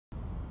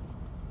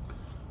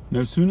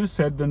No sooner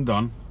said than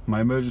done.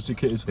 My emergency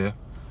kit is here,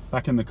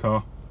 back in the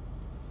car.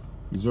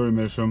 Missouri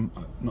Meerschaum.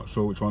 I'm not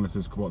sure which one this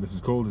is, what this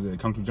is called. Is it a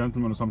Country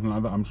Gentleman or something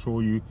like that? I'm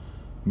sure you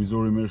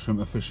Missouri Meerschaum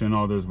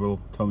aficionados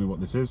will tell me what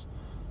this is.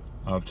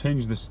 I've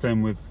changed the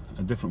stem with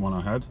a different one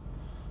I had,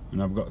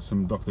 and I've got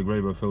some Dr.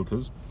 Grabow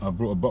filters. I've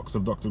brought a box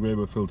of Dr.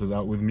 Grabow filters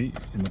out with me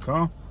in the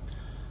car,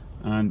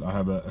 and I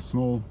have a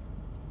small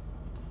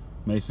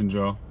mason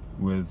jar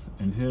with,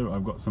 in here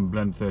I've got some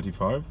Blend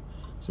 35,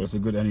 so it's a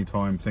good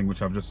anytime thing,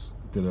 which I've just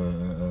did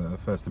a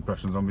first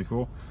impressions on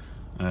before.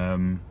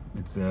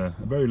 It's a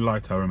very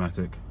light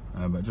aromatic,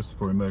 but just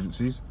for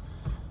emergencies.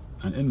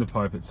 And in the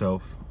pipe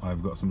itself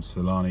I've got some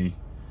Solani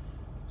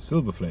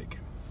Silver Flake,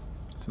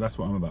 so that's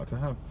what I'm about to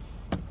have.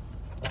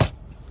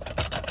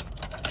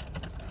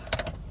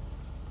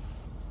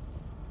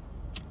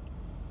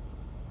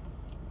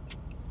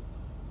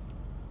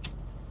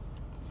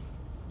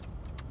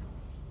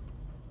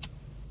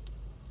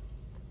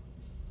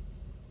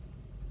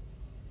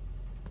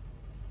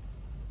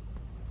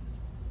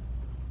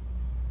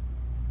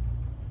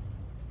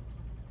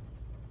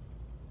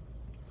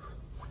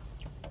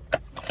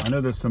 I know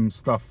there's some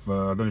stuff, I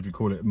don't know if you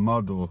call it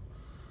mud or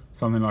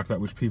something like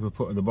that, which people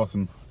put at the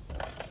bottom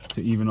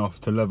to even off,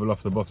 to level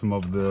off the bottom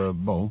of the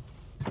bowl.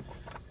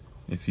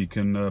 If you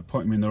can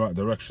point me in the right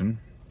direction,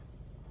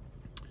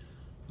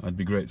 I'd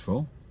be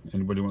grateful.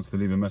 Anybody wants to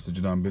leave a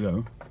message down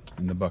below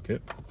in the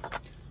bucket.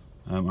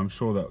 I'm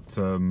sure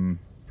that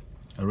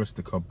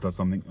Aristocob does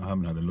something. I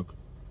haven't had a look.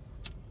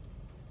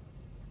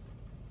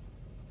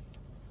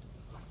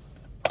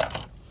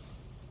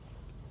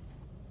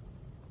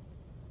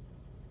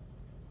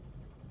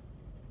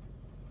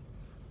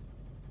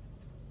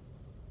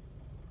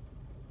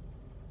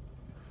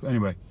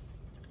 Anyway,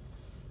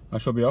 I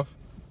shall be off,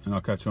 and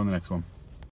I'll catch you on the next one.